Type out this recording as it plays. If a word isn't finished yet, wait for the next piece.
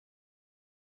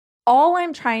all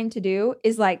I'm trying to do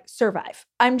is like survive.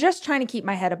 I'm just trying to keep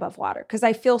my head above water because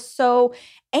I feel so,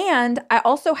 and I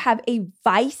also have a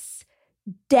vice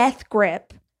death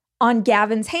grip on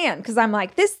Gavin's hand because I'm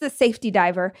like, this is the safety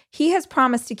diver. He has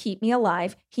promised to keep me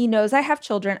alive. He knows I have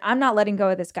children. I'm not letting go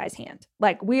of this guy's hand.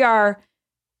 Like we're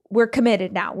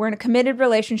committed now. We're in a committed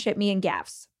relationship, me and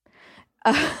Gavs.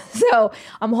 So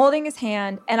I'm holding his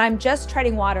hand and I'm just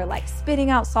treading water, like spitting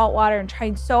out salt water and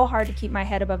trying so hard to keep my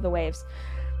head above the waves.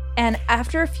 And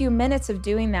after a few minutes of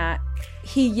doing that,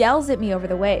 he yells at me over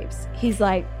the waves. He's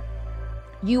like,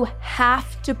 you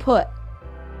have to put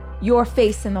your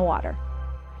face in the water.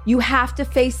 You have to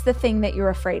face the thing that you're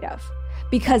afraid of.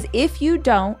 Because if you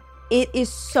don't, it is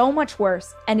so much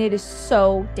worse and it is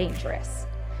so dangerous.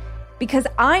 Because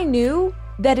I knew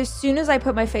that as soon as I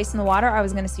put my face in the water, I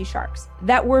was going to see sharks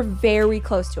that were very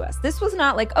close to us. This was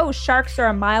not like, oh, sharks are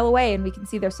a mile away and we can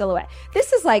see their silhouette.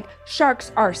 This is like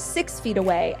sharks are 6 feet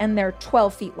away and they're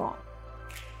 12 feet long.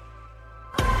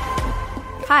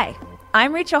 Hi,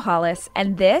 I'm Rachel Hollis,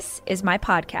 and this is my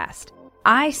podcast.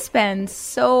 I spend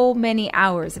so many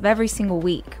hours of every single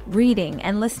week reading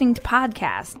and listening to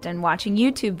podcasts and watching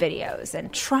YouTube videos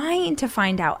and trying to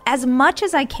find out as much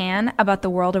as I can about the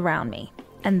world around me.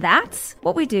 And that's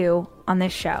what we do on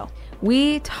this show.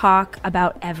 We talk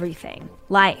about everything,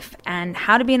 life and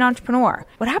how to be an entrepreneur.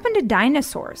 What happened to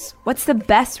dinosaurs? What's the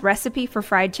best recipe for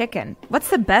fried chicken? What's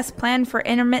the best plan for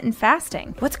intermittent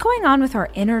fasting? What's going on with our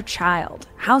inner child?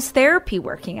 How's therapy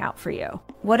working out for you?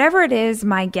 Whatever it is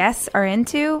my guests are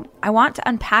into, I want to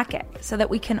unpack it so that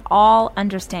we can all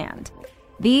understand.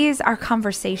 These are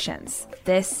conversations.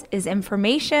 This is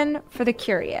information for the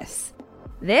curious.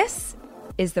 This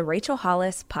is the Rachel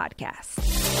Hollis Podcast.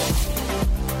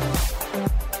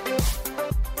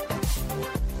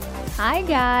 Hi,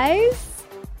 guys.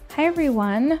 Hi,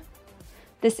 everyone.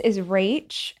 This is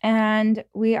Rach, and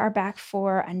we are back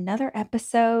for another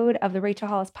episode of the Rachel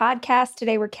Hollis Podcast.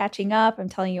 Today, we're catching up. I'm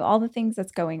telling you all the things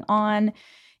that's going on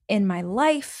in my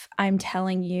life. I'm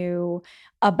telling you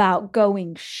about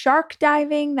going shark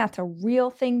diving. That's a real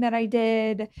thing that I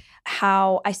did.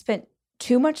 How I spent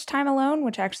too much time alone,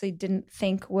 which I actually didn't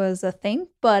think was a thing,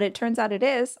 but it turns out it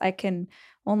is. I can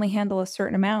only handle a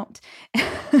certain amount.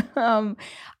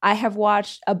 I have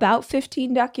watched about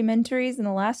 15 documentaries in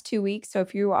the last 2 weeks. So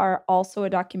if you are also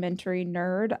a documentary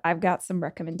nerd, I've got some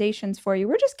recommendations for you.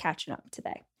 We're just catching up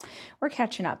today. We're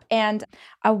catching up. And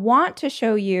I want to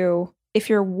show you,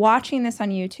 if you're watching this on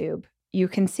YouTube, you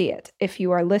can see it. If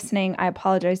you are listening, I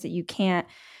apologize that you can't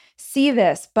see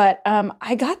this, but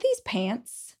I got these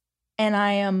pants and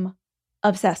I am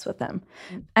obsessed with them.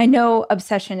 I know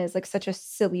obsession is like such a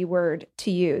silly word to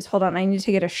use. Hold on, I need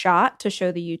to get a shot to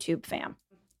show the YouTube fam.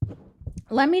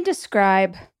 Let me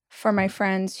describe for my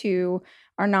friends who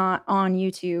are not on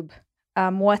YouTube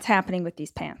what's happening with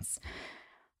these pants.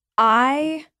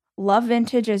 I love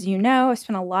vintage, as you know. I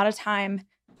spent a lot of time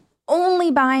only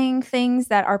buying things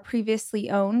that are previously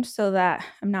owned so that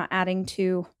I'm not adding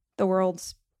to the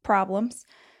world's problems.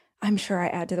 I'm sure I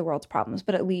add to the world's problems,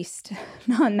 but at least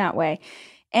not in that way.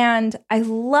 And I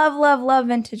love, love, love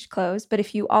vintage clothes. But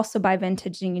if you also buy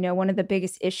vintage, and you know, one of the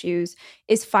biggest issues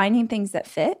is finding things that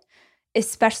fit,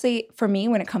 especially for me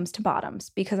when it comes to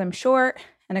bottoms, because I'm short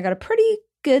and I got a pretty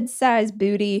good size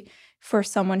booty for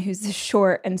someone who's this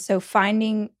short. And so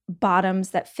finding bottoms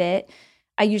that fit,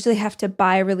 I usually have to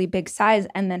buy a really big size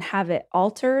and then have it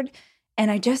altered.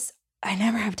 And I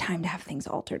never have time to have things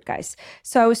altered, guys.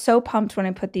 So I was so pumped when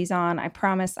I put these on. I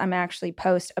promise I'm actually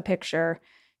post a picture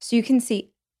so you can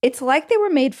see. It's like they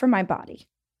were made for my body.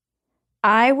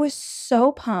 I was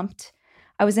so pumped.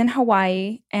 I was in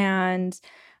Hawaii and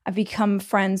I've become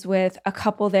friends with a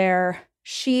couple there.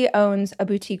 She owns a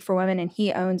boutique for women and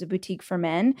he owns a boutique for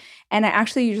men. And I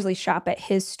actually usually shop at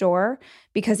his store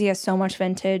because he has so much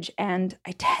vintage and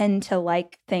I tend to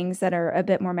like things that are a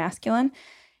bit more masculine.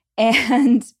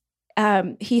 And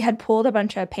he had pulled a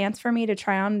bunch of pants for me to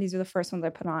try on. These are the first ones I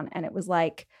put on. And it was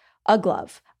like a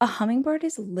glove. A hummingbird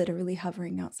is literally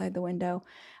hovering outside the window.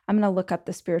 I'm going to look up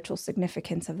the spiritual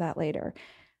significance of that later.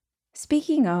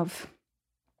 Speaking of,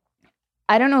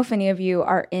 I don't know if any of you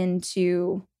are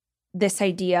into this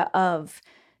idea of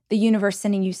the universe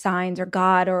sending you signs, or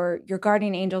God or your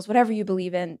guardian angels, whatever you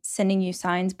believe in, sending you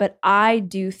signs. But I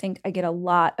do think I get a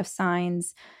lot of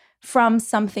signs from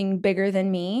something bigger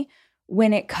than me.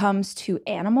 When it comes to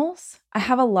animals, I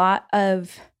have a lot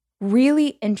of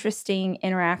really interesting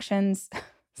interactions,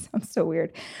 sounds so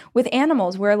weird, with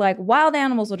animals where like wild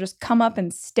animals will just come up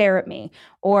and stare at me.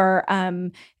 Or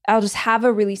I'll just have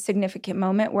a really significant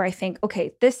moment where I think,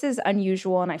 okay, this is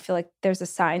unusual and I feel like there's a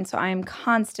sign. So I am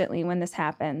constantly, when this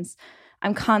happens,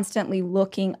 I'm constantly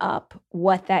looking up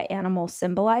what that animal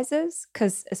symbolizes.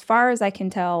 Because as far as I can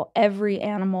tell, every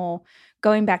animal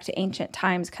going back to ancient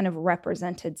times kind of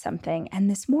represented something. And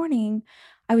this morning,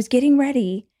 I was getting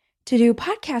ready to do a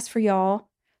podcast for y'all,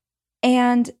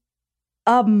 and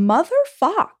a mother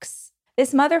fox,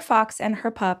 this mother fox and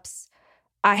her pups,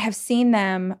 I have seen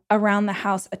them around the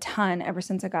house a ton ever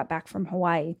since I got back from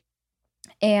Hawaii.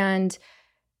 And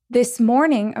this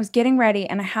morning I was getting ready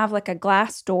and I have like a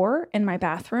glass door in my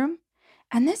bathroom.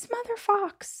 And this mother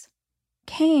fox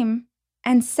came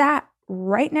and sat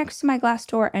right next to my glass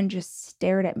door and just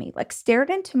stared at me, like stared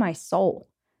into my soul.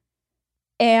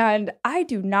 And I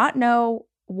do not know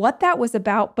what that was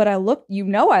about, but I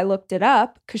looked it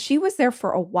up because she was there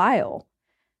for a while.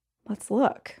 Let's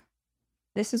look.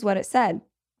 This is what it said.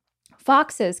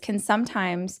 Foxes can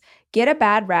sometimes get a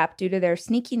bad rap due to their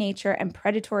sneaky nature and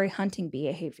predatory hunting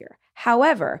behavior.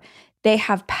 However, they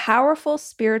have powerful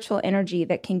spiritual energy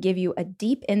that can give you a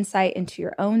deep insight into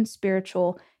your own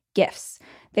spiritual gifts.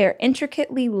 They are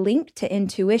intricately linked to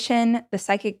intuition, the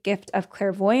psychic gift of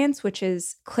clairvoyance, which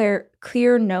is clear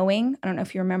knowing. I don't know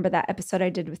if you remember that episode I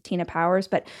did with Tina Powers,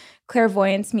 but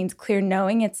clairvoyance means clear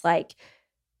knowing. It's like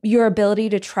your ability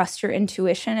to trust your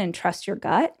intuition and trust your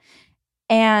gut.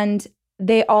 And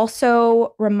they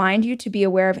also remind you to be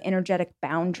aware of energetic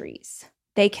boundaries.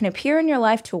 They can appear in your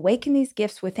life to awaken these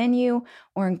gifts within you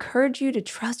or encourage you to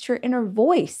trust your inner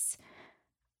voice.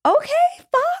 Okay,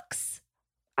 Fox,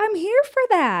 I'm here for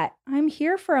that. I'm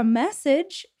here for a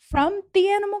message from the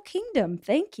animal kingdom.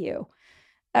 Thank you.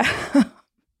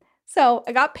 So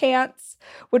I got pants,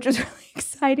 which was really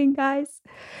exciting, guys.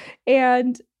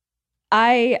 And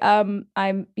I'm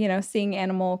seeing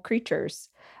animal creatures.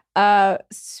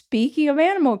 Speaking of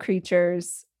animal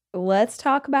creatures, let's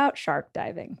talk about shark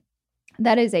diving.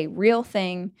 That is a real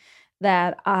thing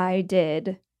that I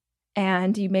did.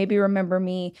 And you maybe remember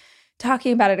me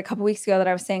talking about it a couple weeks ago that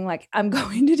I was saying, like, I'm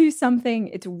going to do something.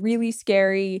 It's really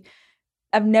scary.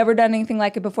 I've never done anything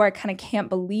like it before. I kind of can't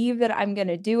believe that I'm going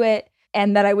to do it.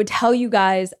 And that I would tell you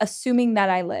guys, assuming that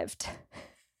I lived.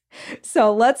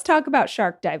 So let's talk about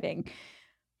shark diving.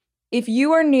 If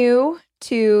you are new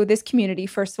to this community,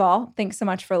 first of all, thanks so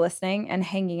much for listening and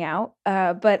hanging out.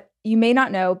 But you may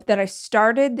not know that I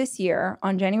started this year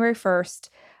on January 1st.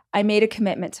 I made a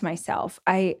commitment to myself.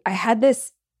 I had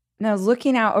this, and I was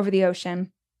looking out over the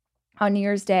ocean on New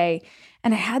Year's Day,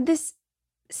 and I had this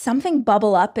something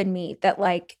bubble up in me that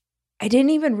like I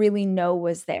didn't even really know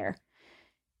was there.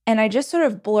 And I just sort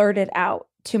of blurted out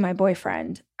to my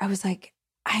boyfriend. I was like,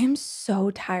 I am so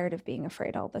tired of being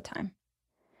afraid all the time.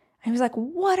 I was like,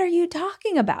 what are you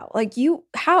talking about? Like you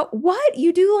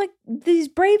do like these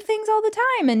brave things all the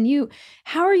time. And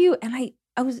how are you? And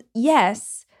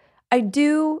yes, I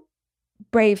do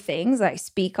brave things. I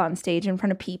speak on stage in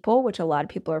front of people, which a lot of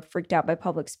people are freaked out by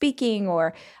public speaking,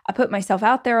 or I put myself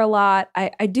out there a lot.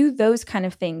 I do those kind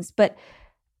of things, but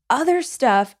other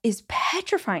stuff is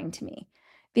petrifying to me.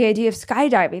 The idea of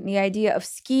skydiving, the idea of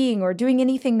skiing or doing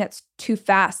anything that's too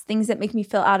fast, things that make me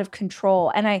feel out of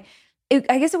control. And I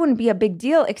guess it wouldn't be a big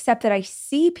deal, except that I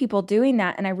see people doing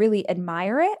that and I really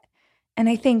admire it. And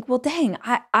I think, well, dang,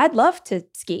 I'd love to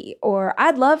ski, or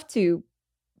I'd love to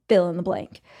fill in the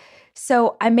blank.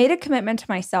 So I made a commitment to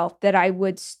myself that I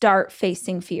would start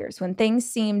facing fears. When things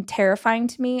seemed terrifying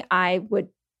to me, I would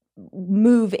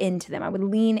move into them. I would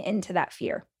lean into that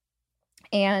fear.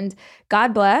 And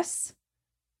God bless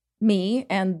me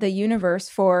and the universe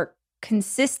for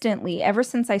consistently, ever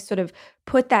since I sort of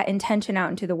put that intention out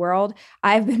into the world,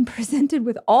 I've been presented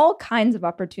with all kinds of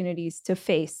opportunities to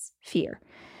face fear.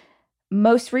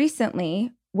 Most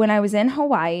recently, when I was in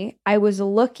Hawaii, I was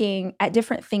looking at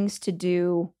different things to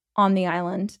do on the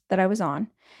island that I was on.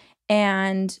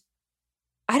 And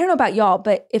I don't know about y'all,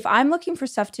 but if I'm looking for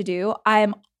stuff to do,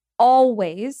 I'm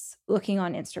always looking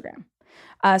on Instagram.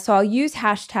 So I'll use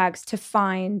hashtags to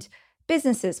find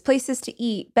businesses, places to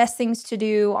eat, best things to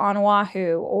do on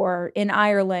Oahu or in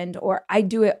Ireland, or I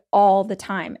do it all the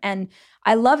time. And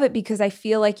I love it because I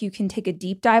feel like you can take a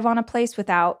deep dive on a place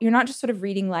you're not just sort of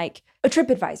reading like a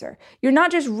TripAdvisor. You're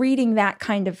not just reading that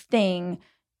kind of thing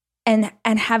and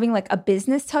having like a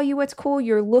business tell you what's cool.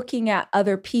 You're looking at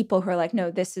other people who are like, no,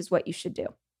 this is what you should do.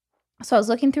 So I was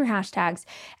looking through hashtags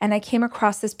and I came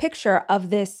across this picture of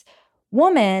this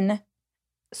woman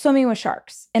swimming with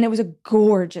sharks. And it was a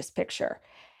gorgeous picture.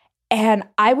 And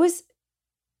I was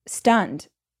stunned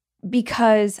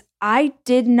because I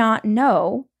did not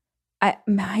know,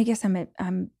 I guess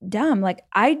I'm dumb. Like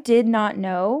I did not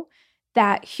know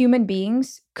that human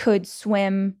beings could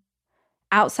swim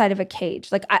outside of a cage,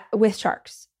 with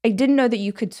sharks. I didn't know that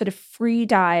you could sort of free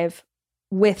dive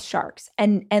with sharks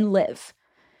and live.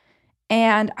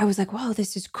 And I was like, whoa,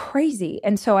 this is crazy.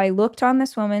 And so I looked on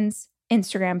this woman's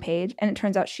Instagram page, and it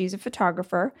turns out she's a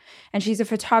photographer, and she's a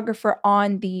photographer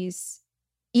on these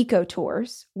eco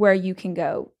tours where you can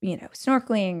go,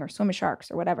 snorkeling or swim with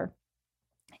sharks or whatever.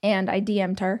 And I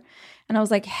DM'd her and I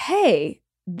was like, hey,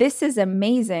 this is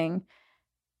amazing.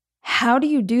 How do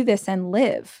you do this and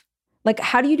live? Like,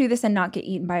 how do you do this and not get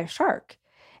eaten by a shark?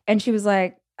 And she was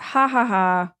like, ha ha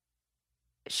ha,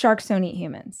 sharks don't eat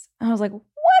humans. And I was like, what are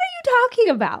you talking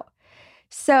about?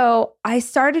 So I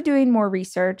started doing more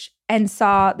research and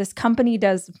saw this company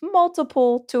does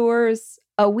multiple tours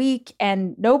a week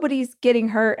and nobody's getting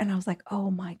hurt. And I was like, oh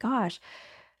my gosh.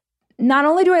 Not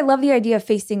only do I love the idea of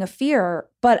facing a fear,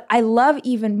 but I love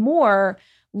even more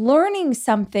learning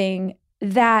something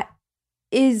that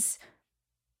is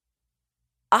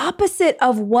opposite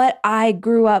of what I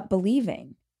grew up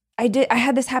believing. I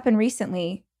had this happen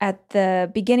recently at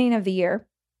the beginning of the year.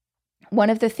 One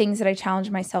of the things that I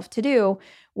challenged myself to do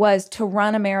was to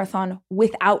run a marathon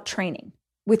without training.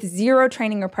 With zero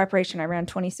training or preparation, I ran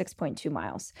 26.2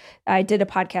 miles. I did a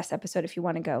podcast episode if you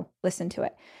want to go listen to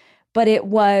it. But it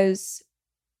was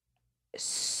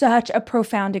such a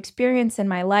profound experience in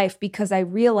my life because I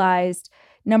realized,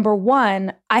 number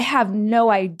one, I have no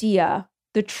idea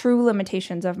the true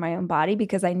limitations of my own body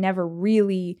because I never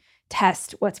really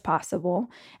test what's possible.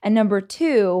 And number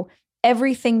two,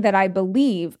 everything that I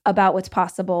believe about what's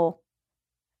possible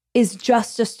is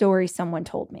just a story someone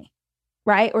told me,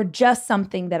 right? Or just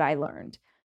something that I learned.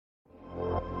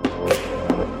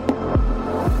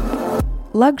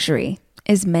 Luxury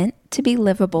is meant to be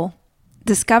livable.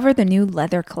 Discover the new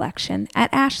leather collection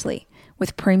at Ashley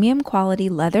with premium quality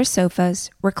leather sofas,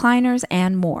 recliners,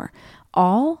 and more,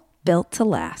 all built to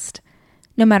last.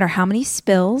 No matter how many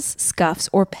spills, scuffs,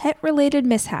 or pet-related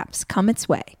mishaps come its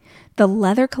way, the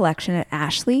leather collection at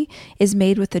Ashley is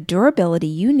made with the durability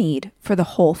you need for the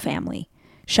whole family.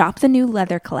 Shop the new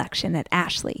leather collection at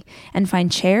Ashley and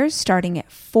find chairs starting at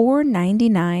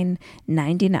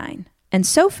 $499.99 and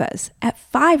sofas at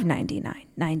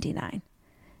 $599.99.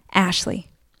 Ashley,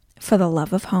 for the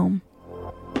love of home.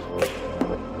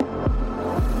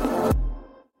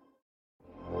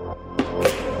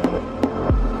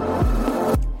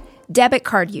 Debit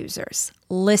card users,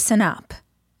 listen up.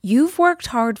 You've worked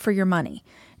hard for your money.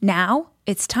 Now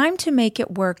it's time to make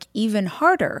it work even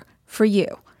harder for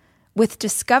you. With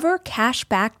Discover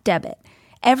Cashback Debit,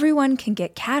 everyone can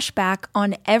get cash back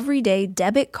on everyday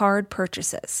debit card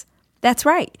purchases. That's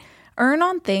right. Earn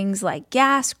on things like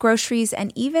gas, groceries,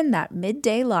 and even that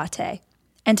midday latte.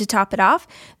 And to top it off,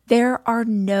 there are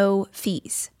no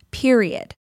fees,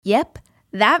 period. Yep,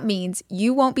 that means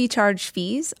you won't be charged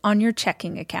fees on your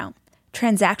checking account.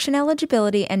 Transaction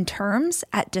eligibility and terms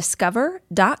at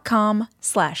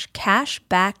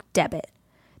discover.com/cashbackdebit.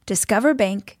 Discover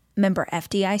Bank, member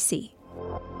FDIC.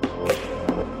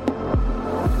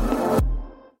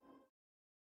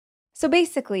 So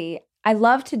basically, I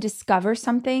love to discover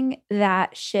something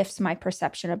that shifts my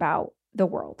perception about the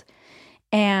world.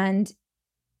 And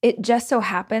it just so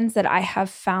happens that I have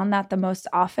found that the most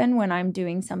often when I'm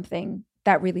doing something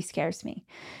that really scares me.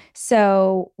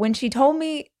 So when she told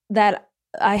me that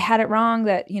I had it wrong,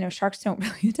 that, sharks don't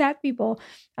really attack people,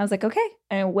 I was like, okay.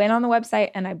 And I went on the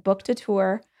website and I booked a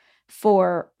tour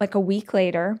for like a week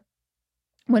later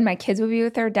when my kids would be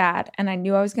with their dad. And I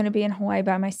knew I was going to be in Hawaii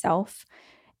by myself.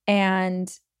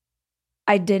 And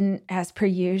I didn't, as per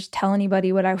usual, tell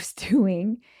anybody what I was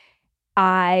doing.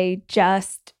 I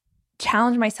just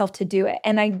challenged myself to do it.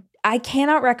 And I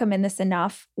cannot recommend this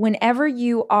enough. Whenever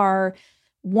you are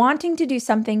wanting to do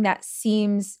something that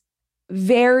seems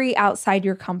very outside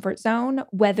your comfort zone,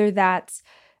 whether that's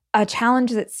a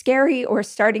challenge that's scary or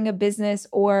starting a business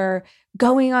or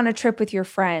going on a trip with your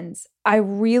friends, I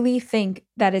really think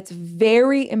that it's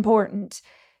very important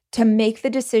to make the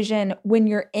decision when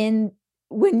you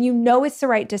know it's the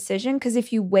right decision, because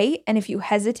if you wait and if you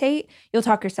hesitate, you'll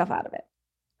talk yourself out of it.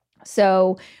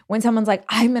 So when someone's like,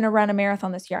 I'm going to run a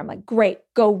marathon this year, I'm like, great,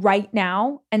 go right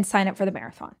now and sign up for the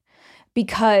marathon.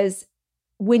 Because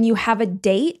when you have a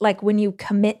date, like when you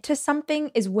commit to something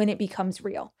is when it becomes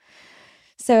real.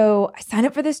 So I signed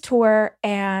up for this tour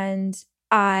and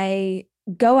I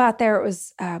go out there. It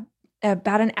was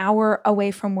about an hour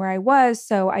away from where I was.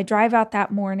 So I drive out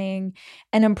that morning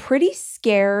and I'm pretty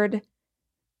scared.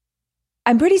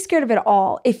 I'm pretty scared of it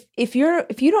all. If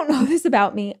you don't know this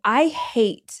about me, I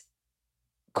hate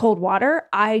cold water.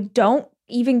 I don't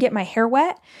even get my hair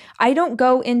wet. I don't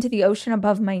go into the ocean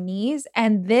above my knees.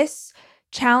 And this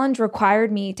challenge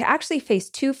required me to actually face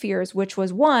two fears, which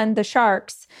was one, the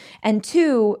sharks, and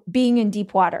two, being in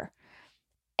deep water.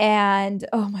 And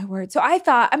oh my word. So I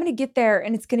thought I'm going to get there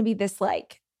and it's going to be this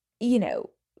like,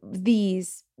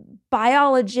 these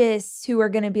biologists who are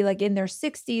going to be like in their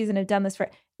 60s and have done this for,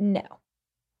 no.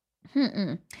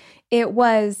 Mm-mm. It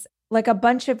was like a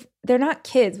bunch of, they're not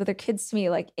kids, but they're kids to me,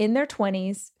 like in their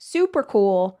 20s, super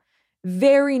cool,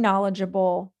 very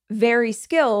knowledgeable, very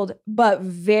skilled, but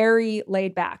very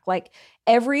laid back. Like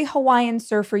every Hawaiian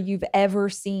surfer you've ever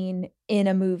seen in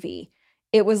a movie,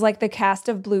 it was like the cast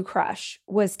of Blue Crush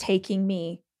was taking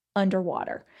me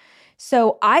underwater.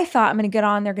 So I thought I'm going to get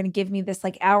on, they're going to give me this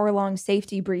like hour-long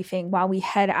safety briefing while we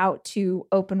head out to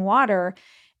open water.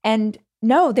 And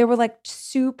no, they were like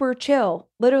super chill.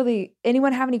 Literally,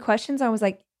 anyone have any questions? I was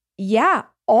like, yeah,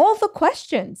 all the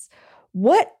questions.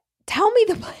 What? Tell me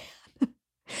the plan.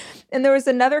 And there was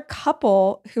another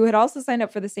couple who had also signed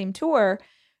up for the same tour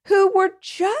who were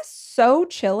just so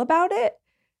chill about it.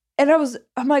 And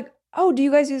I'm like, oh, do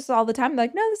you guys use this all the time? They're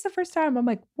like, no, this is the first time. I'm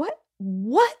like, what?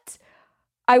 What?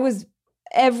 I was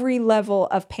every level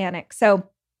of panic. So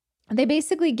they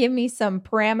basically give me some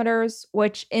parameters,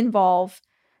 which involve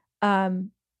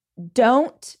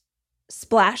don't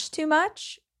splash too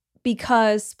much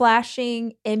because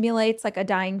splashing emulates like a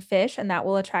dying fish and that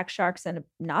will attract sharks in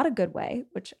not a good way,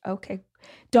 which, okay,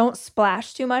 don't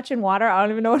splash too much in water. I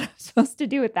don't even know what I'm supposed to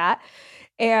do with that.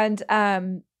 And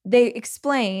they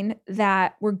explain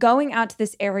that we're going out to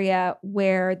this area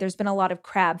where there's been a lot of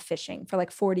crab fishing for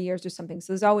like 40 years or something.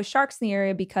 So there's always sharks in the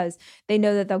area because they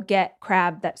know that they'll get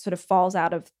crab that sort of falls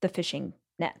out of the fishing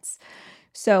nets.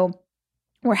 So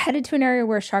we're headed to an area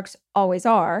where sharks always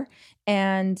are.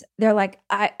 And they're like,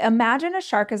 I imagine a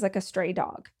shark as like a stray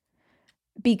dog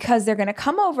because they're going to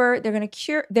come over. They're going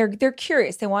to they're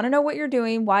curious. They want to know what you're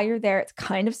doing, why you're there. It's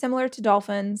kind of similar to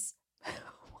dolphins.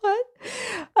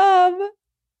 What?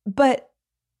 But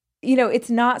it's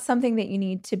not something that you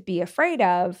need to be afraid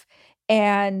of.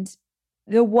 And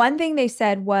the one thing they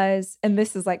said was, and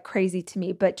this is like crazy to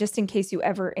me, but just in case you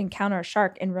ever encounter a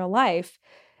shark in real life,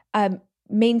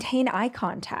 maintain eye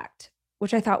contact,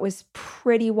 which I thought was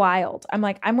pretty wild. I'm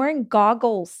like, I'm wearing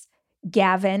goggles,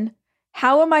 Gavin.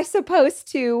 How am I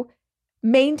supposed to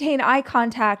maintain eye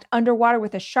contact underwater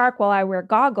with a shark while I wear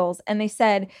goggles? And they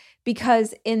said,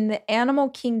 because in the animal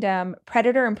kingdom,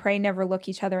 predator and prey never look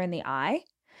each other in the eye.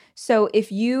 So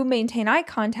if you maintain eye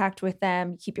contact with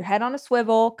them, keep your head on a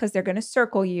swivel because they're going to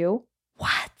circle you.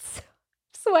 What?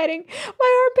 Sweating.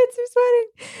 My armpits are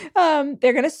sweating.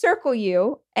 They're going to circle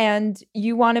you and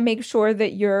you want to make sure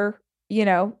that you're,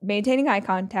 maintaining eye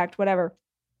contact, whatever.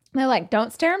 They're like,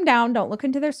 don't stare them down. Don't look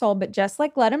into their soul, but just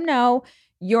like let them know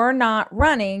you're not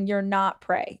running, you're not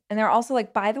prey. And they're also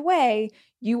like, by the way,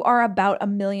 you are about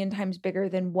 1,000,000 times bigger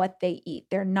than what they eat.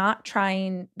 They're not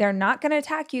going to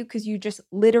attack you because you just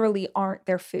literally aren't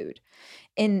their food.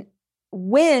 And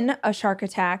when a shark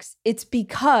attacks, it's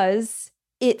because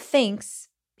it thinks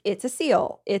it's a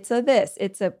seal, it's a this,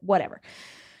 it's a whatever.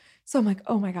 So I'm like,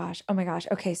 oh my gosh.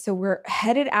 Okay, so we're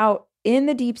headed out in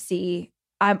the deep sea.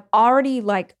 I'm already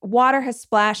like, water has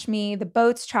splashed me, the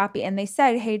boat's choppy. And they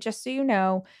said, hey, just so you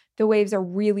know, the waves are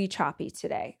really choppy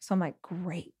today. So I'm like,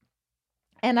 great.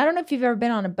 And I don't know if you've ever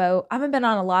been on a boat. I haven't been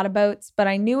on a lot of boats, but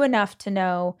I knew enough to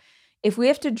know if we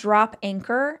have to drop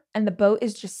anchor and the boat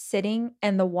is just sitting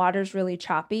and the water's really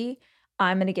choppy,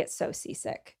 I'm going to get so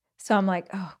seasick. So I'm like,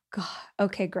 oh God,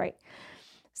 okay, great.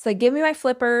 So they give me my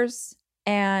flippers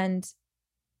and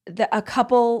a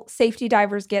couple safety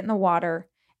divers get in the water.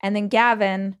 And then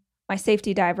Gavin, my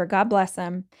safety diver, God bless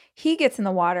him, he gets in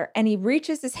the water and he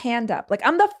reaches his hand up. Like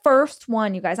I'm the first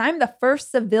one, you guys. I'm the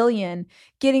first civilian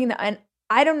getting and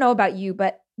I don't know about you,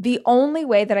 but the only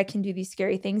way that I can do these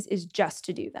scary things is just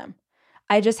to do them.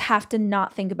 I just have to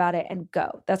not think about it and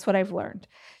go. That's what I've learned.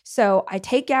 So I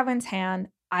take Gavin's hand.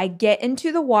 I get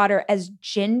into the water as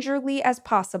gingerly as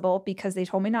possible because they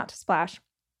told me not to splash.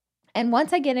 And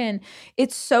once I get in,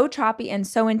 it's so choppy and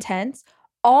so intense.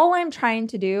 All I'm trying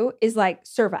to do is like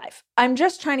survive. I'm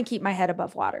just trying to keep my head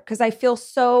above water because I feel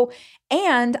so,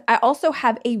 and I also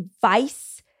have a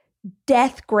vice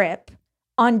death grip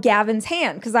on Gavin's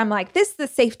hand because I'm like, this is the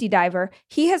safety diver.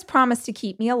 He has promised to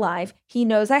keep me alive. He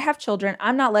knows I have children.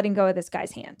 I'm not letting go of this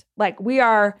guy's hand. Like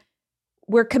we're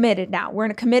committed now. We're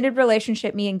in a committed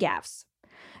relationship, me and Gavs.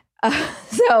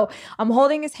 So I'm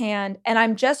holding his hand and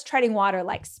I'm just treading water,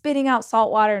 like spitting out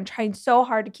salt water and trying so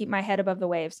hard to keep my head above the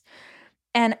waves.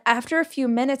 And after a few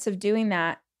minutes of doing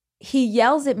that, he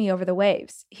yells at me over the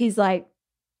waves. He's like,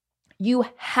 you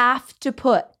have to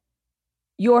put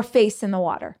your face in the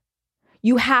water.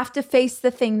 You have to face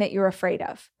the thing that you're afraid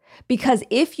of. Because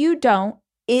if you don't,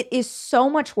 it is so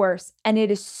much worse and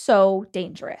it is so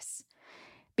dangerous.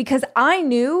 Because I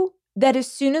knew that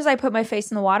as soon as I put my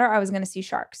face in the water, I was going to see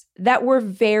sharks that were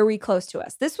very close to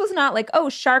us. This was not like, oh,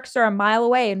 sharks are a mile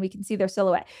away and we can see their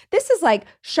silhouette. This is like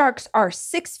sharks are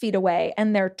 6 feet away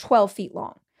and they're 12 feet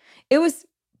long. It was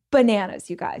bananas,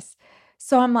 you guys.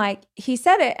 So I'm like, he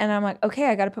said it and I'm like, okay,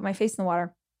 I got to put my face in the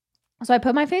water. So I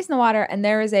put my face in the water and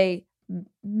there is a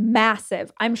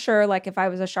massive, I'm sure like if I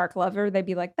was a shark lover, they'd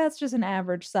be like, that's just an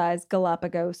average size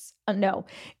Galapagos. No,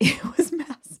 it was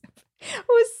massive. It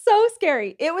was so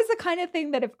scary. It was the kind of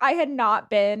thing that if I had not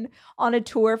been on a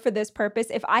tour for this purpose,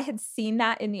 if I had seen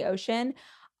that in the ocean,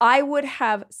 I would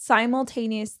have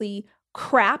simultaneously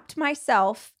crapped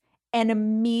myself and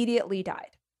immediately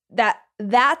died.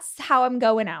 That's how I'm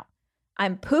going out.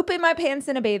 I'm pooping my pants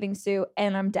in a bathing suit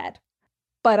and I'm dead.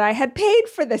 But I had paid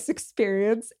for this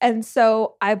experience. And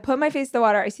so I put my face in the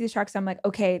water. I see the sharks. I'm like,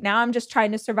 okay, now I'm just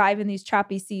trying to survive in these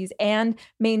choppy seas and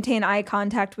maintain eye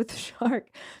contact with the shark.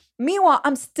 Meanwhile,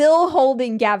 I'm still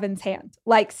holding Gavin's hand,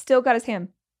 like still got his hand.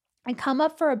 I come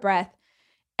up for a breath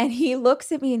and he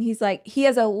looks at me and he's like, he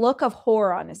has a look of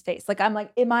horror on his face. Like, I'm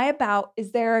like,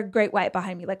 is there a great white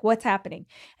behind me? Like, what's happening?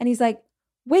 And he's like,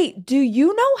 wait, do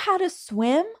you know how to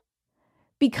swim?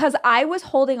 Because I was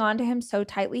holding on to him so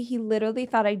tightly, he literally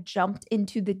thought I jumped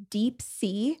into the deep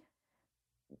sea,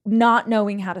 not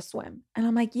knowing how to swim. And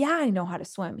I'm like, yeah, I know how to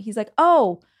swim. He's like,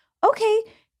 oh, okay.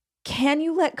 Can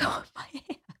you let go of my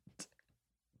hand?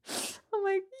 I'm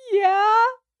like, yeah.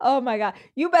 Oh my God.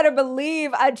 You better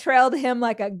believe I trailed him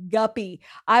like a guppy.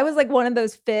 I was like one of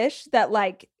those fish that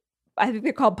like, I think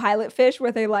they're called pilot fish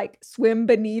where they like swim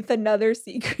beneath another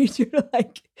sea creature to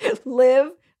like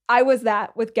live. I was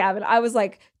that with Gavin. I was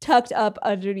like tucked up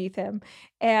underneath him.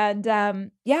 And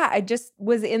yeah, I just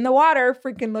was in the water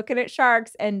freaking looking at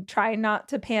sharks and trying not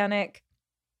to panic.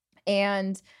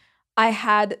 And I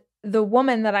had the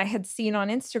woman that I had seen on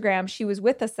Instagram, she was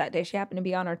with us that day. She happened to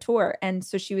be on our tour. And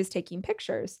so she was taking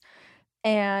pictures.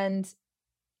 And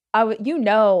I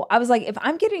was like, if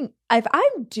I'm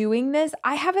doing this,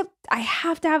 I have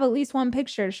to have at least one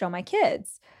picture to show my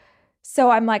kids.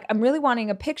 So I'm like, I'm really wanting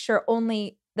a picture.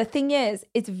 Only the thing is,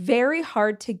 it's very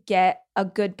hard to get a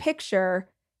good picture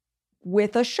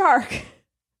with a shark.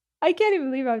 I can't even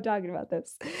believe I'm talking about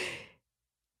this.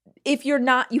 If you're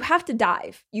not, you have to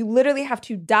dive. You literally have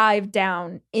to dive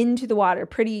down into the water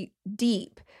pretty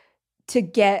deep to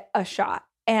get a shot.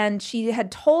 And she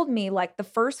had told me like the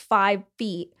first 5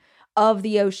 feet of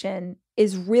the ocean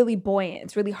is really buoyant.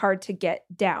 It's really hard to get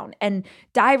down. And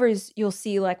divers, you'll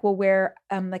see like will wear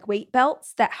like weight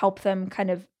belts that help them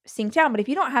kind of sink down. But if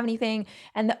you don't have anything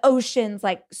and the ocean's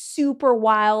like super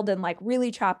wild and like really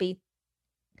choppy,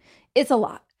 it's a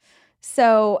lot.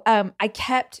 So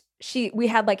we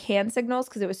had like hand signals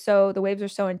because the waves were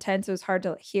so intense. It was hard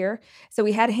to hear. So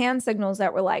we had hand signals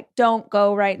that were like, don't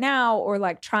go right now, or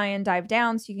like try and dive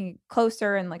down so you can get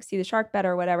closer and like see the shark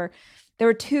better or whatever. There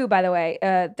were 2, by the way.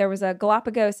 There was a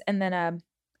Galapagos and then a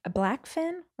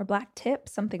blackfin or black tip,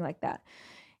 something like that.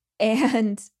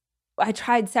 And I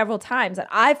tried several times and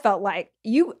I felt like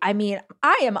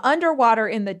I am underwater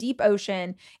in the deep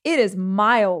ocean. It is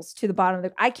miles to the bottom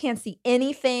I can't see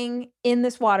anything in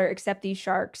this water except these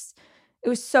sharks. It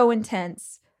was so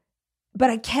intense.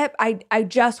 But I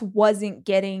just wasn't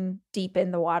getting deep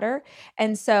in the water.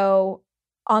 And so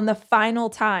on the final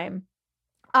time,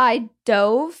 I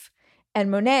dove. And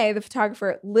Monet, the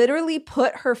photographer, literally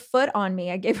put her foot on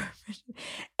me. I gave her permission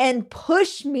and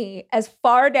pushed me as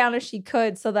far down as she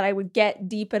could so that I would get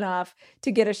deep enough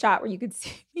to get a shot where you could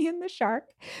see me and the shark,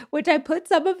 which I put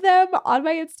some of them on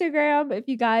my Instagram. If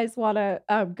you guys want to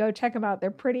go check them out, they're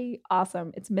pretty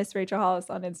awesome. It's Miss Rachel Hollis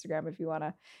on Instagram if you want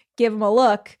to give them a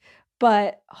look.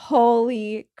 But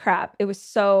holy crap, it was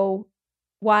so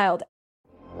wild.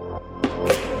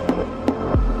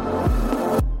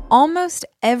 Almost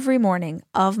every morning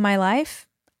of my life,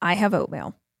 I have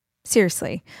oatmeal.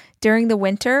 Seriously, during the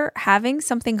winter, having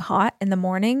something hot in the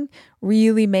morning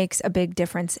really makes a big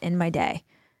difference in my day.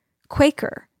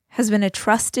 Quaker has been a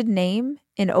trusted name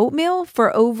in oatmeal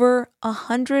for over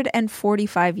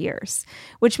 145 years,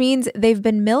 which means they've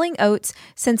been milling oats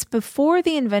since before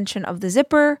the invention of the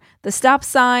zipper, the stop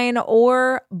sign,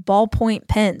 or ballpoint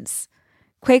pens.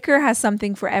 Quaker has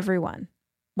something for everyone,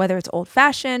 whether it's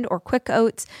old-fashioned or quick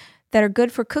oats that are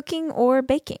good for cooking or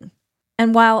baking.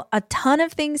 And while a ton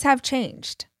of things have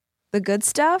changed, the good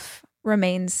stuff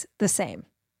remains the same.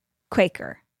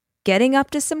 Quaker, getting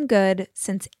up to some good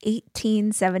since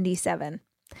 1877.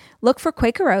 Look for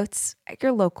Quaker Oats at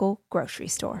your local grocery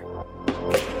store.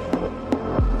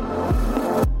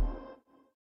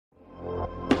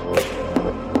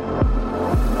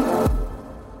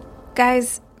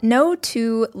 Guys, No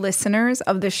two listeners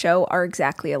of the show are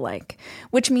exactly alike,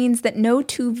 which means that no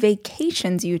two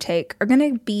vacations you take are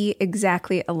going to be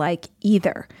exactly alike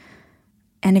either.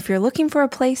 And if you're looking for a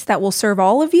place that will serve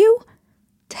all of you,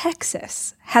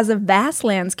 Texas has a vast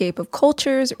landscape of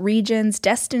cultures, regions,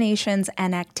 destinations,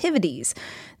 and activities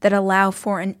that allow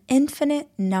for an infinite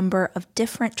number of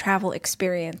different travel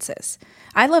experiences.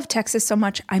 I love Texas so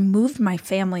much, I moved my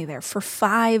family there for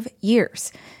 5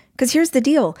 years. Because here's the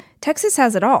deal, Texas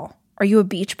has it all. Are you a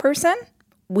beach person?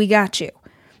 We got you.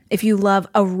 If you love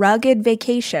a rugged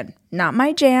vacation, not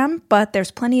my jam, but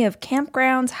there's plenty of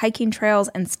campgrounds, hiking trails,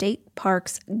 and state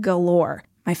parks galore.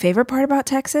 My favorite part about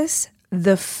Texas?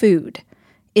 The food.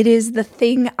 It is the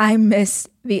thing I miss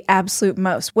the absolute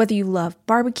most. Whether you love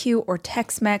barbecue or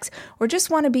Tex-Mex or just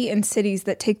want to be in cities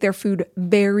that take their food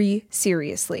very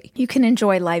seriously. You can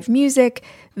enjoy live music,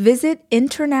 visit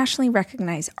internationally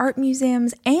recognized art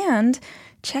museums, and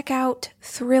check out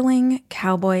thrilling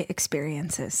cowboy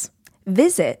experiences.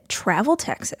 Visit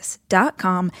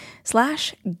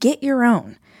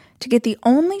traveltexas.com/getyourown to get the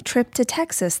only trip to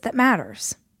Texas that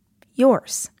matters.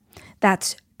 Yours.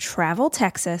 That's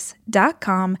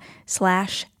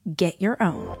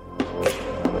traveltexas.com/getyourown.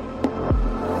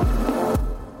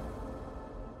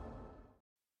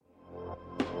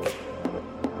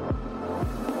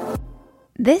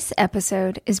 This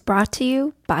episode is brought to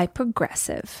you by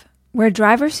Progressive, where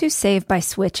drivers who save by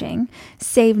switching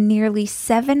save nearly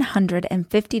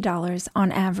 $750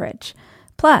 on average.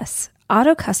 Plus,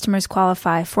 auto customers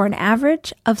qualify for an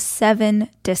average of 7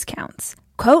 discounts.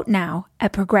 Quote now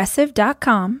at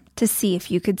progressive.com to see if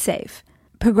you could save.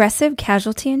 Progressive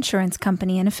Casualty Insurance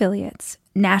Company and Affiliates.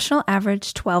 National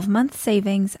average 12-month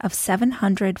savings of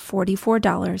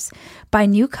 $744 by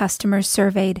new customers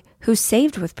surveyed who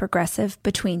saved with Progressive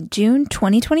between June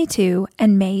 2022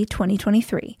 and May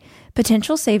 2023.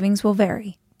 Potential savings will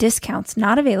vary. Discounts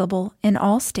not available in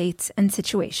all states and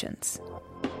situations.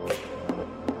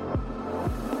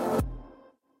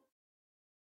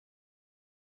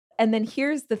 And then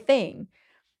here's the thing.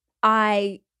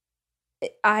 I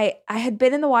had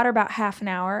been in the water about half an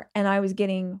hour and I was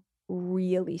getting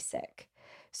really sick.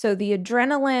 So the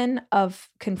adrenaline of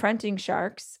confronting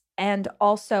sharks and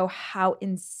also how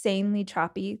insanely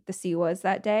choppy the sea was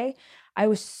that day,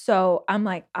 I'm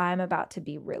like, I'm about to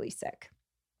be really sick.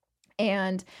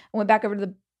 And I went back over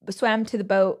to swam to the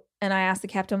boat and I asked the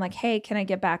captain, I'm like, hey, can I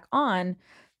get back on?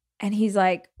 And he's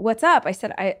like, what's up? I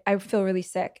said, I feel really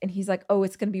sick. And he's like, oh,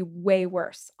 it's going to be way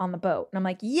worse on the boat. And I'm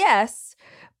like, yes,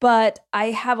 but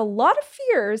I have a lot of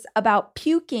fears about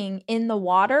puking in the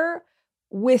water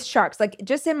with sharks. Like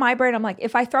just in my brain, I'm like,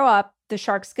 if I throw up, the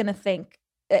shark's going to think,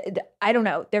 I don't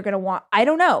know. They're going to want, I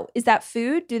don't know. Is that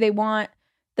food? Do they want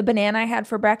the banana I had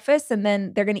for breakfast and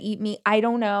then they're going to eat me? I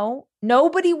don't know.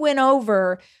 Nobody went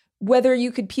over whether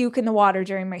you could puke in the water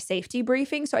during my safety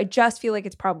briefing. So I just feel like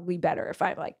it's probably better if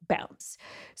I like bounce.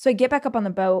 So I get back up on the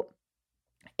boat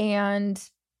and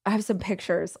I have some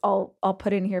pictures I'll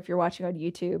put in here if you're watching on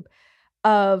YouTube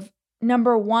of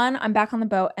number one, I'm back on the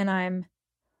boat and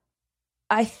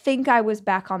I think I was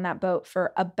back on that boat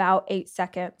for about 8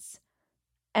 seconds.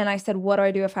 And I said, what do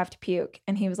I do if I have to puke?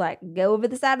 And he was like, go over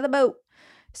the side of the boat.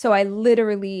 So I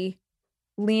literally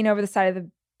lean over the side of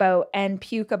the boat and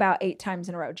puke about 8 times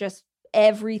in a row. Just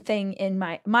everything in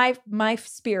my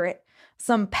spirit,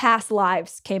 some past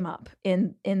lives came up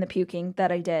in the puking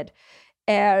that I did,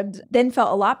 and then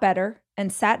felt a lot better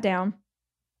and sat down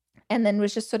and then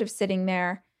was just sort of sitting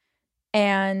there.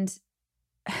 And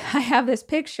I have this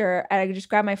picture and I just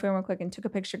grabbed my phone real quick and took a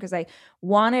picture because I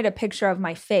wanted a picture of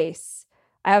my face.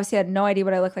 I obviously had no idea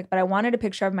what I looked like, but I wanted a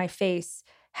picture of my face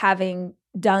having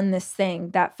done this thing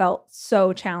that felt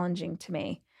so challenging to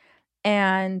me.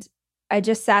 And I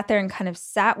just sat there and kind of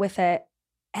sat with it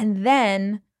and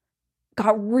then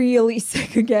got really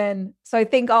sick again. So I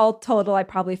think all total, I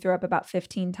probably threw up about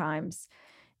 15 times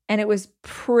and it was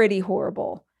pretty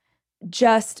horrible.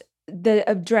 Just the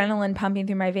adrenaline pumping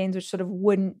through my veins, which sort of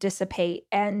wouldn't dissipate,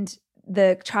 and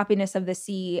the choppiness of the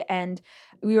sea. And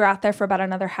we were out there for about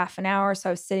another half an hour. So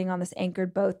I was sitting on this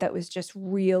anchored boat that was just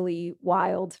really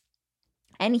wild.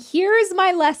 And here's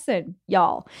my lesson,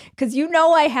 y'all, because you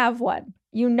know I have one.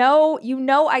 You know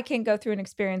I can go through an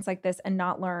experience like this and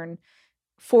not learn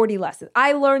 40 lessons.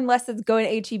 I learned lessons going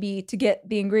to H-E-B to get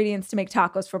the ingredients to make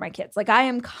tacos for my kids. Like I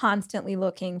am constantly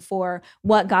looking for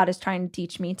what God is trying to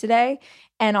teach me today.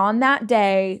 And on that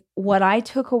day, what I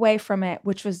took away from it,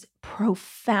 which was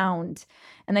profound,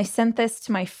 and I sent this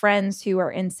to my friends who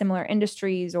are in similar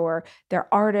industries or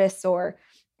they're artists or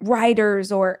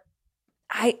writers, or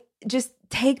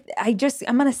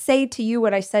I'm going to say to you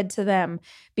what I said to them,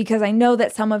 because I know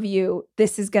that some of you,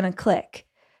 this is going to click.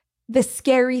 The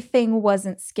scary thing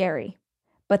wasn't scary,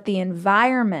 but the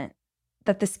environment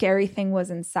that the scary thing was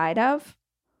inside of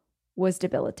was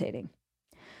debilitating.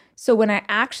 So when I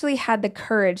actually had the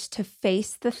courage to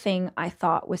face the thing I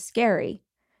thought was scary,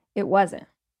 it wasn't.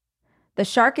 The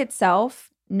shark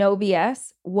itself, no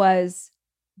BS, was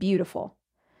beautiful.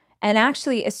 And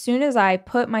actually, as soon as I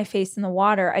put my face in the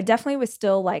water, I definitely was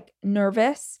still like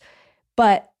nervous,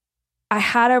 but I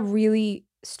had a really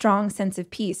strong sense of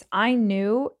peace. I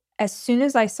knew as soon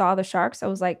as I saw the sharks, I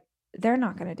was like, they're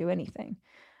not going to do anything.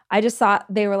 I just thought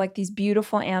they were like these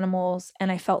beautiful animals,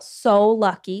 and I felt so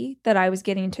lucky that I was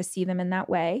getting to see them in that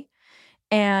way.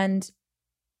 And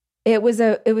it was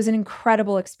an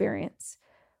incredible experience.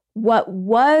 What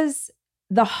was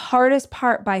the hardest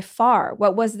part by far,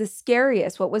 what was the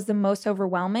scariest, what was the most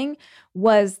overwhelming,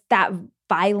 was that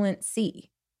violent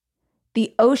sea.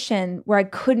 The ocean where I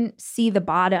couldn't see the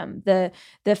bottom, the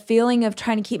feeling of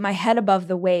trying to keep my head above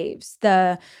the waves,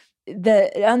 the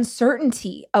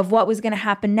uncertainty of what was going to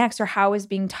happen next or how I was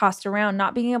being tossed around,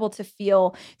 not being able to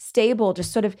feel stable,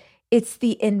 just sort of, it's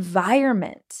the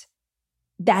environment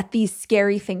that these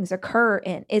scary things occur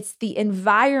in. It's the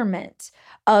environment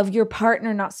of your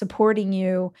partner not supporting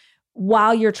you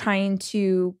while you're trying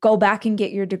to go back and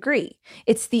get your degree.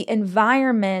 It's the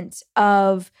environment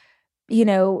of,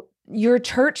 your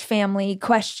church family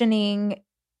questioning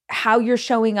how you're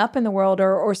showing up in the world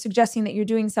or suggesting that you're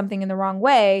doing something in the wrong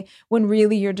way when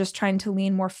really you're just trying to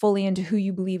lean more fully into who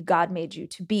you believe God made you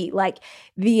to be. Like,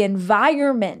 the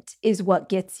environment is what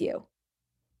gets you.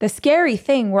 The scary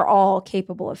thing we're all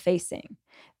capable of facing.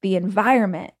 The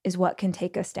environment is what can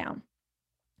take us down.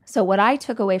 So what I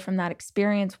took away from that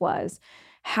experience was,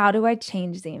 how do I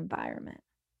change the environment?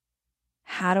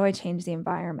 How do I change the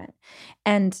environment?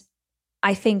 And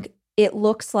I think it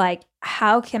looks like,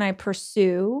 how can I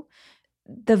pursue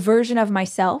the version of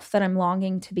myself that I'm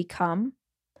longing to become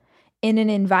in an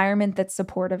environment that's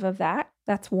supportive of that?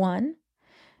 That's one.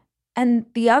 And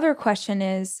the other question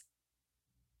is,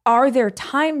 are there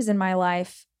times in my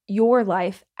life, your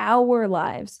life, our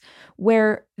lives,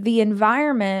 where the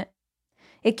environment,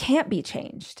 it can't be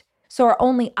changed? So our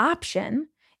only option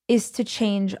is to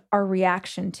change our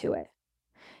reaction to it.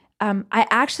 I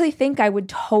actually think I would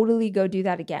totally go do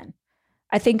that again.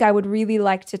 I think I would really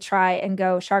like to try and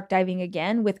go shark diving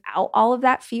again without all of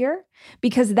that fear,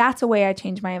 because that's a way I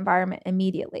change my environment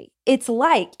immediately. It's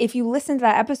like, if you listen to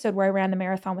that episode where I ran the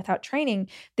marathon without training,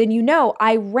 then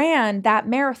I ran that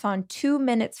marathon 2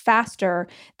 minutes faster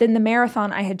than the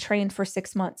marathon I had trained for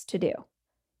 6 months to do.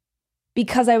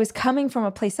 Because I was coming from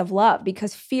a place of love,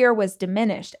 because fear was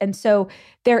diminished. And so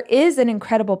there is an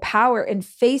incredible power in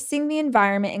facing the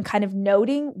environment and kind of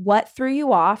noting what threw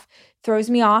you off. Throws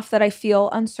me off that I feel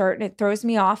uncertain. It throws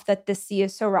me off that the sea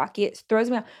is so rocky. It throws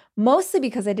me off mostly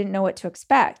because I didn't know what to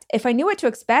expect. If I knew what to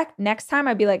expect, next time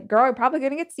I'd be like, girl, you're probably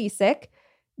going to get seasick.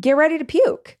 Get ready to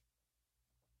puke.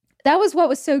 That was what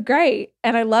was so great.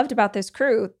 And I loved about this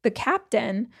crew. The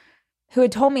captain, who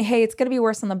had told me, hey, it's going to be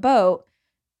worse on the boat,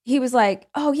 he was like,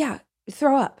 oh yeah,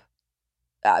 throw up.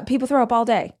 People throw up all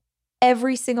day.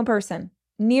 Every single person,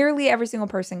 nearly every single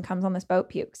person comes on this boat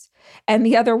pukes. And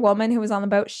the other woman who was on the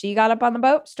boat, she got up on the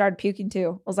boat, started puking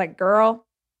too. I was like, girl,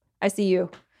 I see you.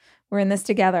 We're in this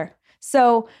together.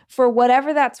 So for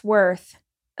whatever that's worth,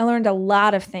 I learned a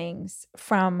lot of things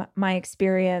from my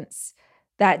experience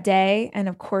that day. And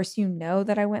of course,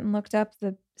 that I went and looked up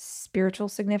the spiritual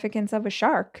significance of a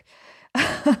shark.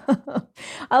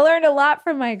 I learned a lot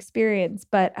from my experience,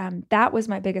 but that was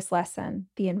my biggest lesson,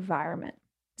 the environment.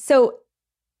 So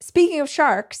speaking of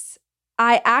sharks,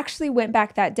 I actually went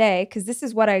back that day, because this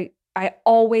is what I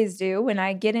always do when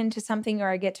I get into something or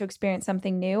I get to experience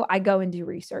something new. I go and do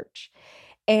research.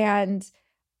 And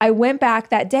I went back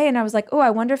that day and I was like, oh, I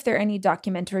wonder if there are any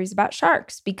documentaries about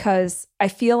sharks, because I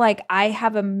feel like I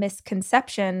have a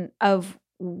misconception of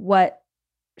what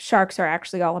sharks are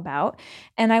actually all about.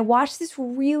 And I watched this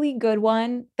really good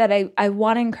one that I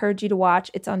want to encourage you to watch.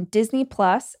 It's on Disney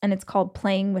Plus and it's called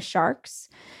Playing with Sharks.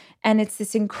 And it's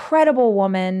this incredible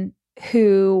woman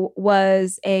who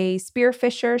was a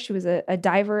spearfisher. She was a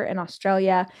diver in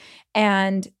Australia.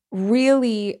 And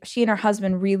really, she and her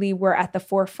husband really were at the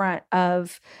forefront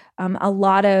of a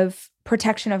lot of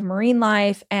protection of marine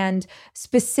life. And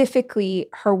specifically,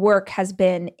 her work has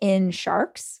been in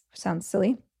sharks. Sounds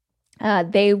silly.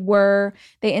 They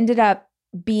ended up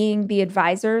being the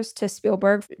advisors to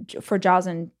Spielberg for Jaws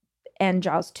and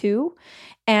Jaws 2.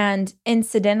 And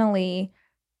incidentally,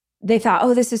 they thought,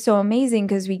 oh, this is so amazing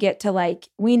because we get to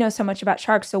we know so much about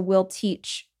sharks, so we'll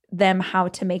teach them how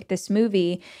to make this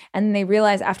movie. And they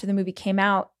realized after the movie came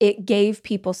out, it gave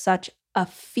people such a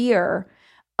fear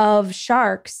of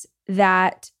sharks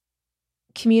that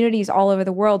communities all over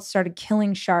the world started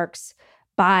killing sharks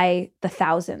by the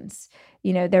thousands.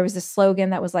 There was a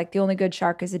slogan that was like, the only good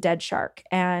shark is a dead shark.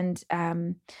 And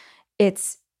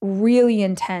it's really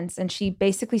intense. And she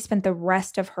basically spent the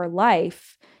rest of her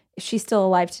life, she's still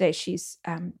alive today, she's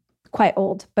quite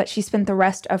old, but she spent the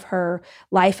rest of her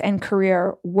life and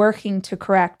career working to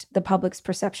correct the public's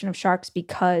perception of sharks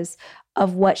because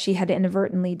of what she had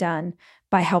inadvertently done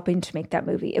by helping to make that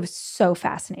movie. It was so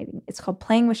fascinating. It's called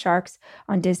Playing with Sharks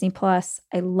on Disney Plus.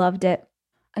 I loved it.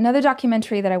 Another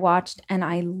documentary that I watched and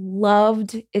I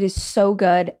loved, it is so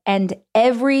good. And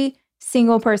every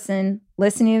single person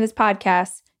listening to this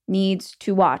podcast needs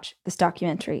to watch this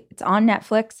documentary. It's on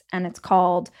Netflix and it's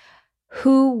called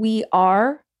Who We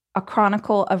Are, A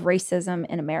Chronicle of Racism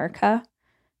in America.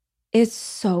 It's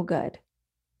so good.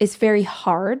 It's very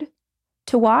hard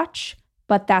to watch,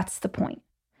 but that's the point.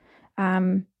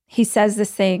 He says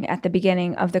this thing at the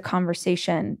beginning of the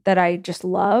conversation that I just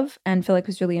love and feel like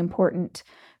was really important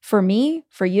for me,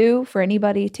 for you, for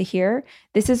anybody to hear.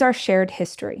 This is our shared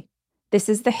history. This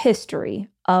is the history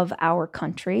of our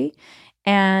country.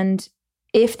 And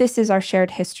if this is our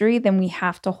shared history, then we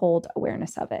have to hold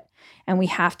awareness of it. And we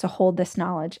have to hold this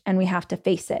knowledge and we have to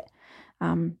face it.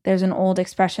 There's an old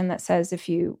expression that says, if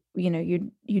you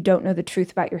don't know the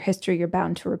truth about your history, you're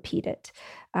bound to repeat it.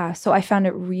 So I found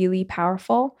it really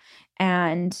powerful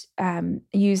and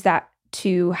use that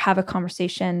to have a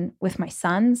conversation with my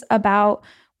sons about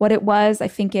what it was. I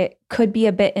think it could be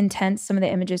a bit intense. Some of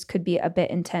the images could be a bit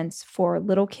intense for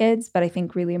little kids, but I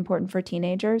think really important for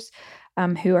teenagers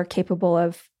who are capable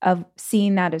of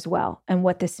seeing that as well and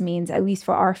what this means, at least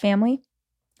for our family,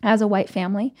 as a white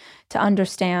family, to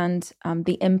understand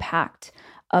the impact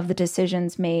of the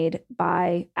decisions made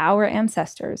by our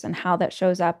ancestors and how that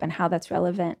shows up and how that's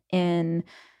relevant in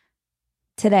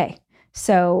today.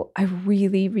 So I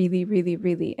really, really, really,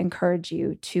 really encourage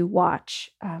you to watch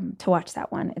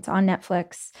that one. It's on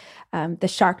Netflix. The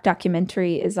shark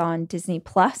documentary is on Disney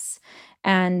Plus,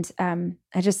 and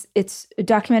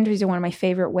documentaries are one of my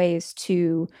favorite ways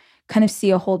to kind of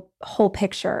see a whole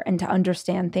picture and to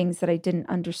understand things that I didn't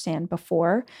understand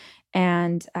before.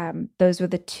 And those were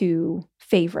the two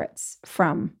favorites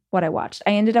from what I watched.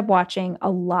 I ended up watching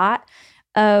a lot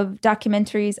of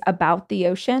documentaries about the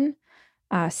ocean.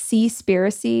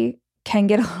 Seaspiracy can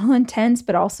get a little intense,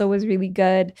 but also was really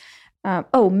good.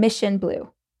 Mission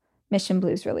Blue. Mission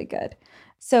Blue is really good.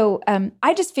 So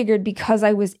I just figured because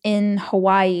I was in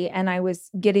Hawaii and I was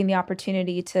getting the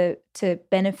opportunity to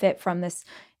benefit from this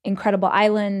incredible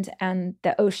island and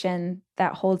the ocean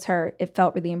that holds her, it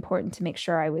felt really important to make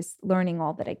sure I was learning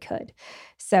all that I could.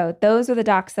 So those are the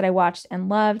docs that I watched and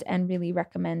loved and really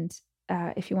recommend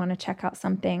if you want to check out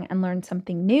something and learn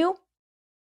something new.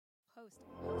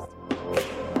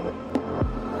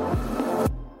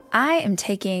 I am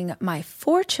taking my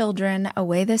 4 children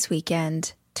away this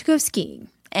weekend to go skiing.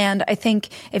 And I think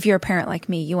if you're a parent like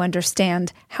me, you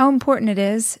understand how important it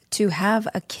is to have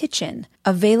a kitchen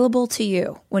available to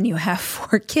you when you have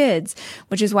 4 kids,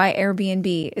 which is why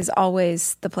Airbnb is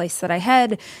always the place that I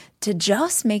head to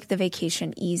just make the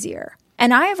vacation easier.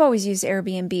 And I have always used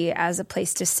Airbnb as a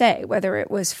place to stay, whether it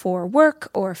was for work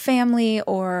or family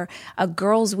or a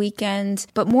girls' weekend.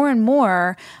 But more and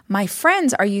more, my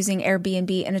friends are using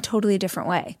Airbnb in a totally different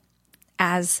way,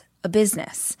 as a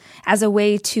business, as a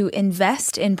way to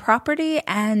invest in property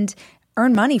and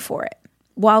earn money for it.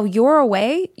 While you're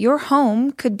away, your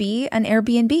home could be an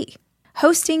Airbnb.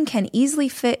 Hosting can easily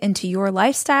fit into your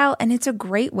lifestyle, and it's a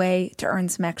great way to earn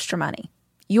some extra money.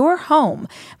 Your home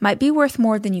might be worth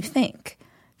more than you think.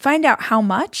 Find out how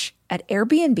much at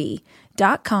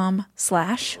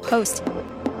airbnb.com/host.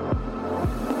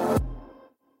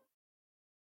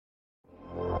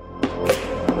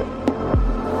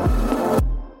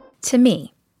 To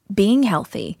me, being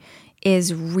healthy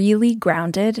is really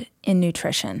grounded in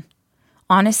nutrition.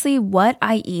 Honestly, what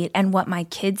I eat and what my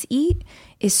kids eat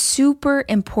is super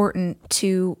important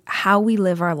to how we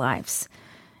live our lives.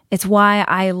 It's why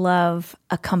I love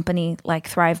a company like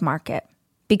Thrive Market,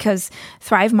 because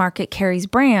Thrive Market carries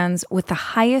brands with the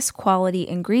highest quality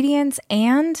ingredients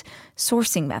and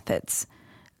sourcing methods.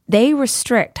 They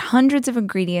restrict hundreds of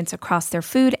ingredients across their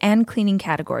food and cleaning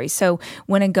categories. So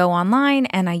when I go online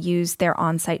and I use their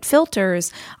on-site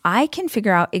filters, I can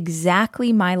figure out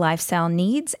exactly my lifestyle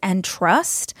needs and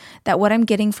trust that what I'm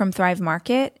getting from Thrive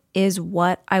Market is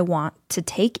what I want to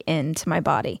take into my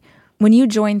body. When you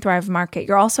join Thrive Market,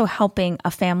 you're also helping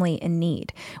a family in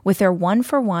need with their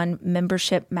 1-for-1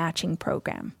 membership matching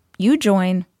program. You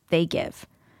join, they give.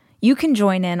 You can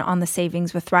join in on the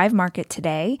savings with Thrive Market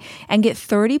today and get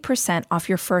 30% off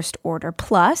your first order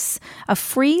plus a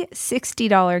free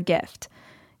 $60 gift.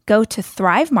 Go to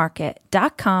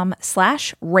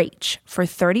thrivemarket.com/Rach for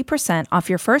 30% off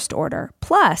your first order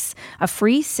plus a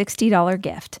free $60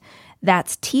 gift.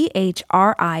 That's THRIVE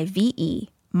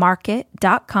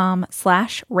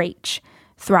market.com/Rach.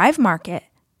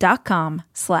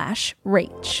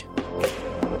 thrivemarket.com/Rach.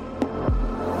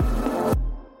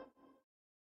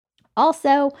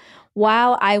 Also,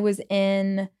 while I was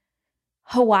in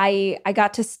Hawaii, I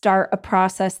got to start a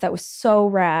process that was so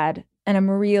rad and I'm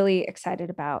really excited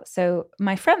about. So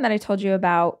my friend that I told you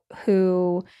about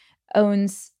who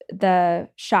owns the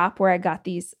shop where I got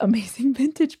these amazing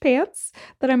vintage pants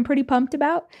that I'm pretty pumped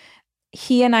about,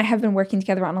 he and I have been working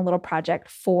together on a little project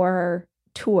for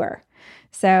tour.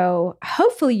 So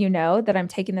hopefully you know that I'm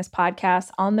taking this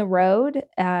podcast on the road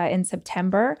in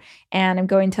September, and I'm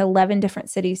going to 11 different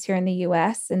cities here in the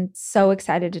US, and so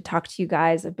excited to talk to you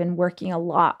guys. I've been working a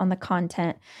lot on the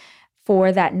content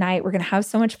for that night. We're going to have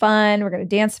so much fun. We're going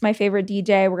to dance to my favorite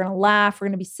DJ. We're going to laugh. We're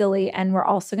going to be silly. And we're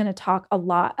also going to talk a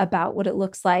lot about what it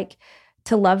looks like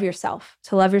to love yourself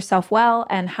well,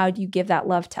 and how do you give that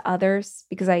love to others?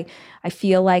 Because I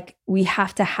feel like we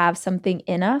have to have something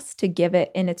in us to give it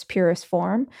in its purest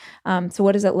form. So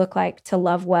what does it look like to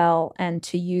love well and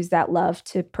to use that love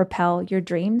to propel your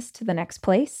dreams to the next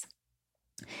place?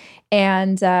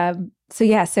 And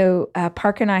so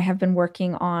Parker and I have been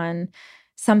working on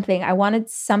something. I wanted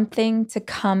something to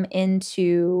come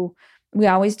into, we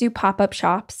always do pop-up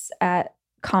shops at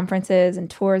conferences and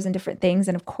tours and different things.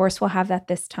 And of course, we'll have that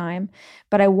this time.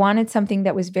 But I wanted something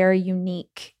that was very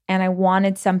unique. And I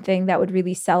wanted something that would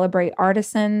really celebrate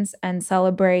artisans and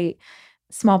celebrate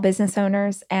small business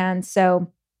owners. And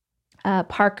so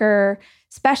Parker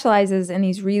specializes in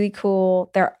these really cool,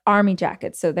 they're army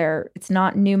jackets. So it's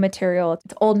not new material.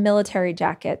 It's old military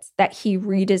jackets that he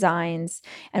redesigns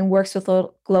and works with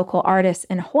local artists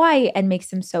in Hawaii and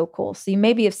makes them so cool. So you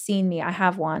maybe have seen me. I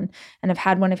have one and I've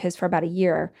had one of his for about a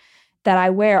year that I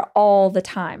wear all the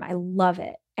time. I love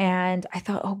it. And I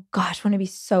thought, oh gosh, wouldn't it be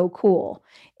so cool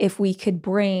if we could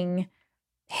bring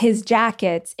his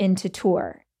jackets into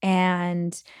tour?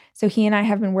 And so he and I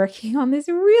have been working on this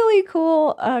really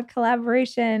cool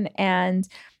collaboration, and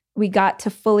we got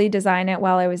to fully design it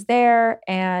while I was there.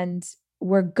 And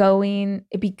we're going,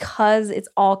 because it's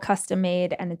all custom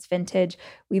made and it's vintage,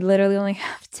 we literally only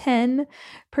have 10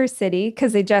 per city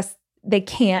because they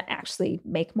can't actually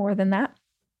make more than that.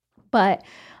 But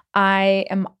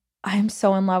I'm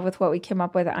so in love with what we came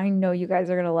up with. I know you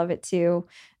guys are going to love it too.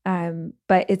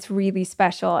 But it's really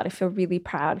special and I feel really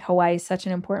proud. Hawaii is such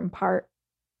an important part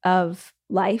of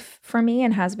life for me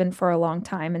and has been for a long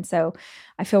time. And so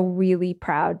I feel really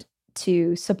proud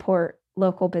to support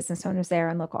local business owners there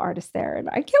and local artists there. And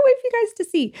I can't wait for you guys to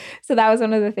see. So that was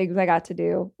one of the things I got to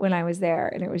do when I was there.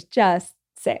 And it was just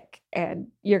sick, and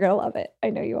you're going to love it.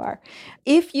 I know you are.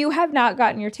 If you have not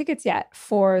gotten your tickets yet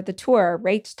for the tour,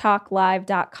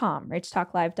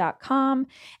 rachtalklive.com.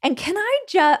 And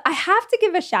I have to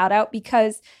give a shout out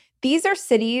because these are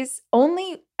cities,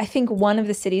 only I think one of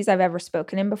the cities I've ever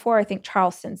spoken in before. I think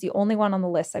Charleston's the only one on the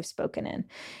list I've spoken in.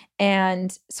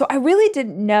 And so I really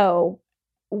didn't know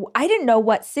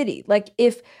what city. Like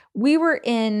if we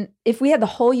had the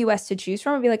whole US to choose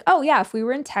from, I'd be like, oh yeah, if we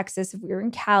were in Texas, if we were in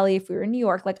Cali, if we were in New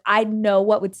York, like I'd know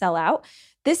what would sell out.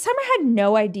 This time I had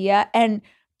no idea. And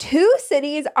 2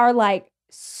 cities are like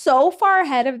so far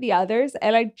ahead of the others.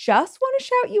 And I just want to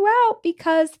shout you out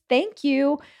because thank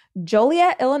you,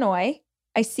 Joliet, Illinois.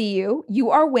 I see you. You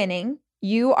are winning.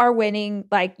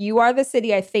 Like you are the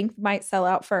city I think might sell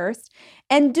out first.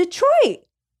 And Detroit.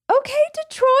 Okay,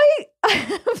 Detroit.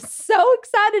 I'm so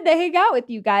excited to hang out with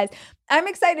you guys. I'm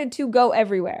excited to go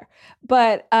everywhere.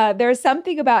 But there's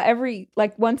something about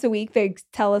once a week, they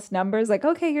tell us numbers like,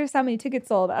 okay, here's how many tickets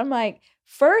sold. I'm like,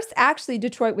 first, actually,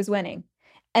 Detroit was winning.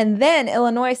 And then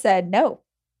Illinois said, no,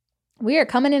 we are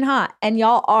coming in hot. And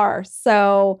y'all are.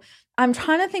 So I'm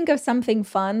trying to think of something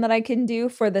fun that I can do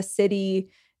for the city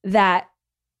that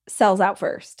sells out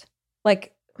first.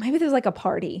 Like, maybe there's like a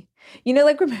party,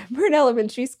 like remember in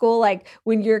elementary school, like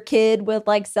when your kid would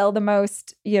like sell the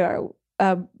most,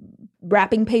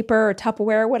 wrapping paper or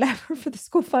Tupperware or whatever for the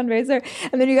school fundraiser.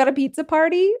 And then you got a pizza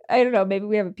party. I don't know. Maybe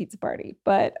we have a pizza party,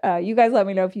 but you guys let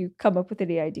me know if you come up with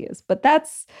any ideas. But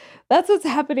that's what's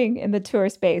happening in the tour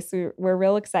space. We're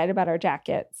real excited about our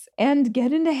jackets and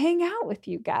getting to hang out with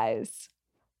you guys.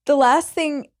 The last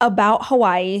thing about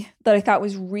Hawaii that I thought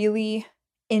was really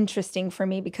interesting for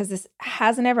me, because this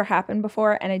hasn't ever happened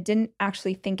before and I didn't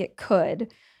actually think it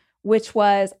could, which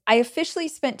was I officially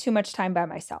spent too much time by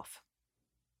myself.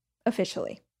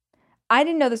 Officially. I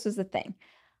didn't know this was a thing.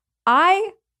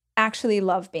 I actually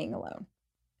love being alone.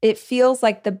 It feels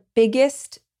like the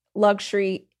biggest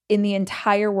luxury in the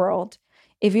entire world.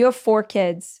 If you have 4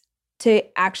 kids, to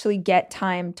actually get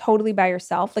time totally by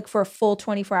yourself, like for a full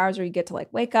 24 hours where you get to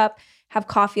like wake up, have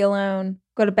coffee alone,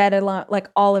 go to bed alone, like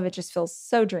all of it just feels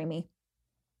so dreamy.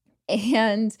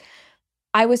 And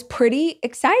I was pretty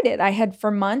excited. I had for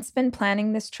months been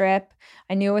planning this trip.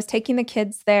 I knew I was taking the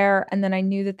kids there, and then I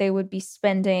knew that they would be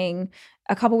spending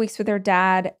a couple weeks with their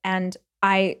dad. And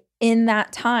I, in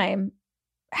that time,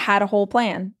 had a whole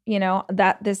plan,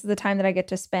 that this is the time that I get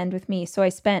to spend with me. So I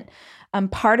spent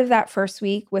part of that first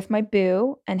week with my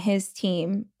boo and his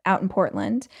team out in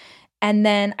Portland. And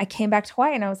then I came back to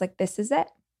Hawaii and I was like, this is it.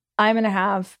 I'm going to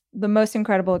have the most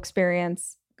incredible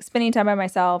experience spending time by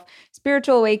myself,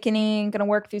 spiritual awakening, going to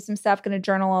work through some stuff, going to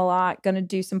journal a lot, going to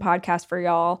do some podcasts for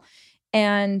y'all.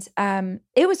 And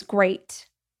it was great.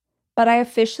 But I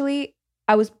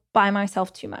was by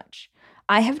myself too much.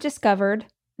 I have discovered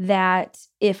that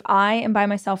if I am by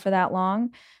myself for that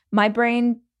long, my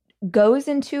brain goes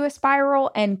into a spiral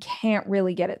and can't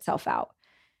really get itself out.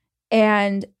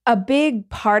 And a big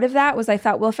part of that was I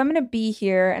thought, well, if I'm going to be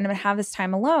here and I'm going to have this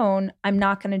time alone, I'm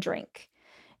not going to drink.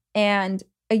 And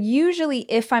usually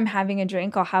if I'm having a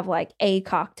drink, I'll have like a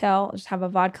cocktail. I'll just have a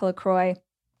vodka LaCroix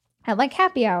at like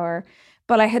happy hour.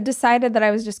 But I had decided that I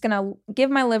was just going to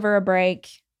give my liver a break,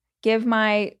 give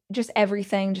my just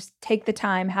everything, just take the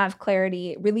time, have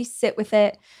clarity, really sit with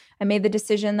it. I made the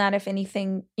decision that if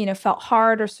anything, felt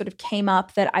hard or sort of came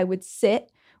up, that I would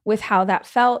sit with how that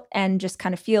felt and just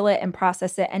kind of feel it and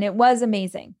process it. And it was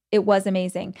amazing. It was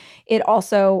amazing. It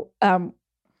also,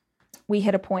 we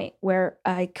hit a point where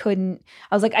I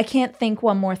was like, I can't think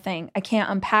one more thing. I can't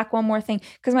unpack one more thing.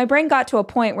 Because my brain got to a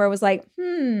point where it was like,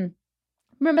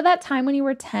 remember that time when you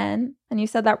were 10 and you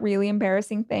said that really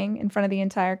embarrassing thing in front of the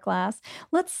entire class?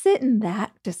 Let's sit in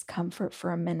that discomfort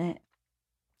for a minute.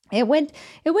 It went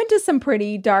to some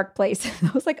pretty dark places.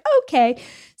 I was like, okay.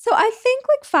 So I think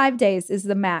like 5 days is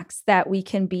the max that we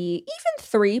can be. Even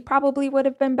 3 probably would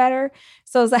have been better.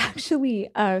 So I was actually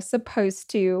supposed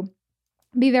to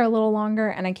be there a little longer,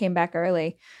 and I came back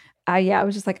early. I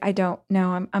was just like, I don't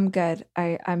know. I'm good.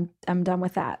 I'm done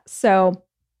with that. So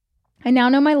I now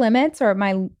know my limits, or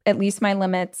at least my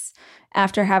limits,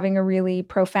 after having a really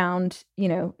profound,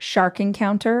 shark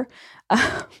encounter.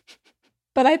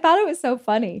 But I thought it was so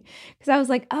funny because I was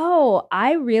like, oh,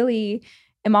 I really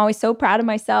am always so proud of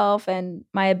myself and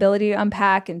my ability to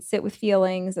unpack and sit with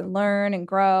feelings and learn and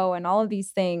grow and all of these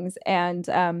things. And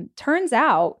turns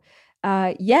out,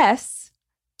 yes,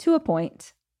 to a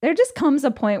point. There just comes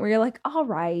a point where you're like, all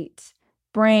right,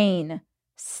 brain,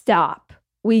 stop.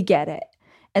 We get it.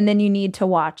 And then you need to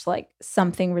watch like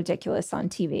something ridiculous on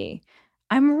TV.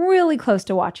 I'm really close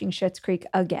to watching Schitt's Creek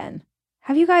again.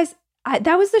 Have you guys?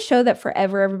 That was the show that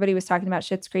forever everybody was talking about,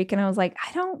 Schitt's Creek. And I was like,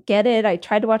 I don't get it. I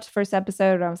tried to watch the first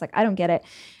episode and I was like, I don't get it.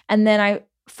 And then I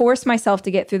forced myself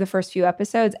to get through the first few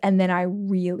episodes. And then I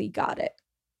really got it.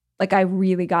 Like I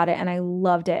really got it. And I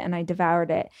loved it. And I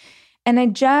devoured it. And I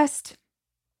don't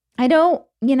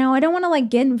want to like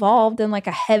get involved in like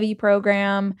a heavy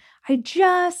program.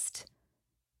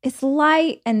 It's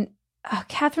light, and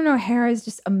Catherine O'Hara is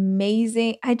just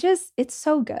amazing. It's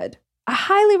so good. I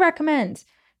highly recommend.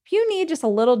 If you need just a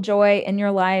little joy in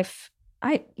your life,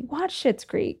 watch Schitt's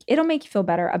Creek. It'll make you feel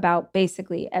better about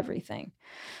basically everything.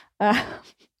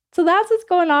 So that's what's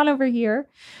going on over here.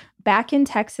 Back in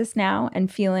Texas now and I'm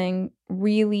feeling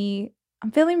really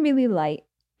light.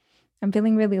 I'm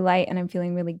feeling really light and I'm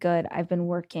feeling really good. I've been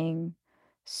working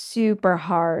super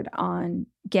hard on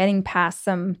getting past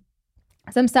some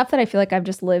stuff that I feel like I've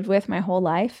just lived with my whole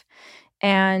life,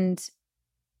 and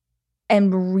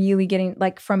really getting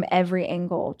like from every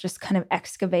angle, just kind of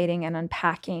excavating and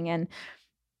unpacking and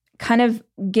kind of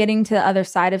getting to the other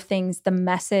side of things, the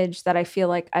message that I feel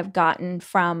like I've gotten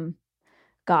from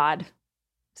God,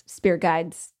 spirit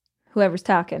guides, whoever's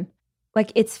talking.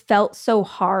 Like it's felt so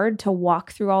hard to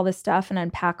walk through all this stuff and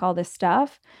unpack all this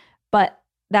stuff, but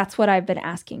that's what I've been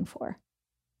asking for.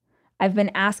 I've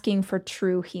been asking for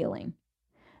true healing.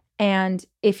 And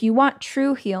if you want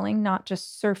true healing, not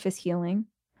just surface healing,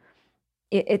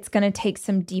 it's going to take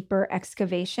some deeper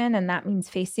excavation. And that means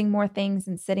facing more things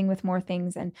and sitting with more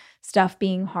things and stuff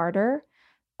being harder.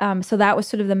 So that was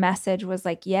sort of the message, was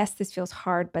like, yes, this feels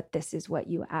hard, but this is what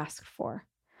you asked for.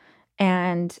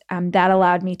 And that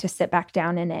allowed me to sit back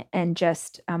down in it and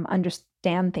just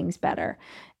understand things better.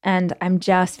 And I'm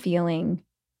just feeling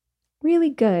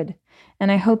really good.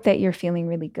 And I hope that you're feeling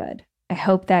really good. I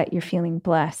hope that you're feeling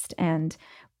blessed and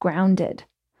grounded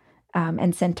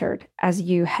and centered as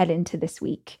you head into this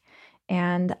week.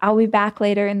 And I'll be back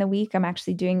later in the week. I'm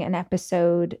actually doing an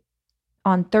episode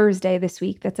on Thursday this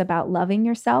week that's about loving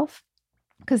yourself,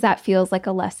 because that feels like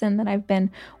a lesson that I've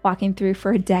been walking through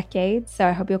for a decade. So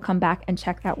I hope you'll come back and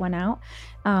check that one out.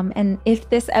 And if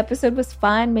this episode was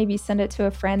fun, maybe send it to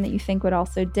a friend that you think would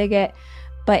also dig it.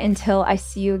 But until I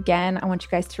see you again, I want you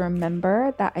guys to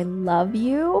remember that I love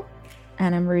you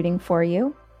and I'm rooting for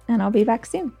you, and I'll be back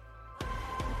soon.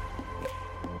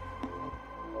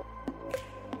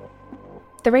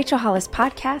 The Rachel Hollis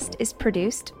Podcast is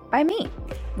produced by me,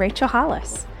 Rachel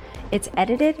Hollis. It's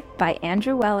edited by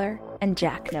Andrew Weller and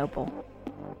Jack Noble.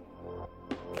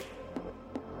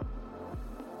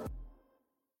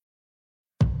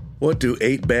 What do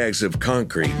 8 bags of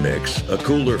concrete mix, a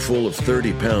cooler full of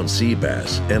 30-pound sea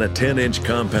bass, and a 10-inch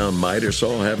compound miter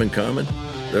saw have in common?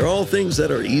 They're all things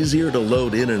that are easier to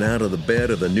load in and out of the bed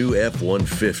of the new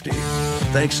F-150.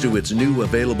 Thanks to its new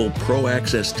available Pro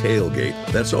Access tailgate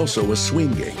that's also a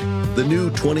swing gate. The new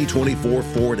 2024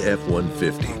 Ford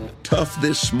F-150. Tough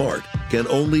this smart can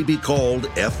only be called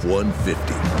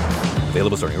F-150.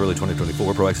 Available starting early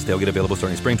 2024. Pro Access tailgate available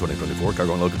starting spring 2024.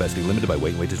 Cargo and load capacity limited by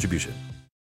weight and weight distribution.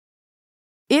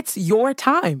 It's your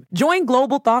time. Join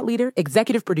global thought leader,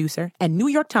 executive producer, and New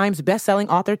York Times bestselling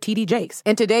author T.D. Jakes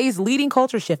and today's leading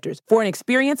culture shifters for an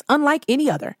experience unlike any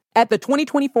other. At the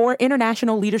 2024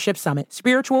 International Leadership Summit,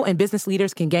 spiritual and business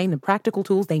leaders can gain the practical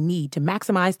tools they need to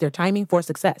maximize their timing for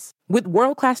success. With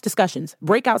world-class discussions,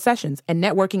 breakout sessions, and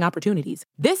networking opportunities,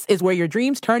 this is where your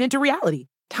dreams turn into reality.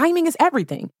 Timing is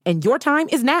everything, and your time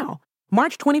is now.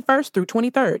 March 21st through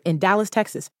 23rd in Dallas,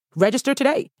 Texas. Register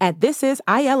today at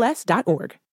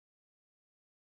thisisils.org.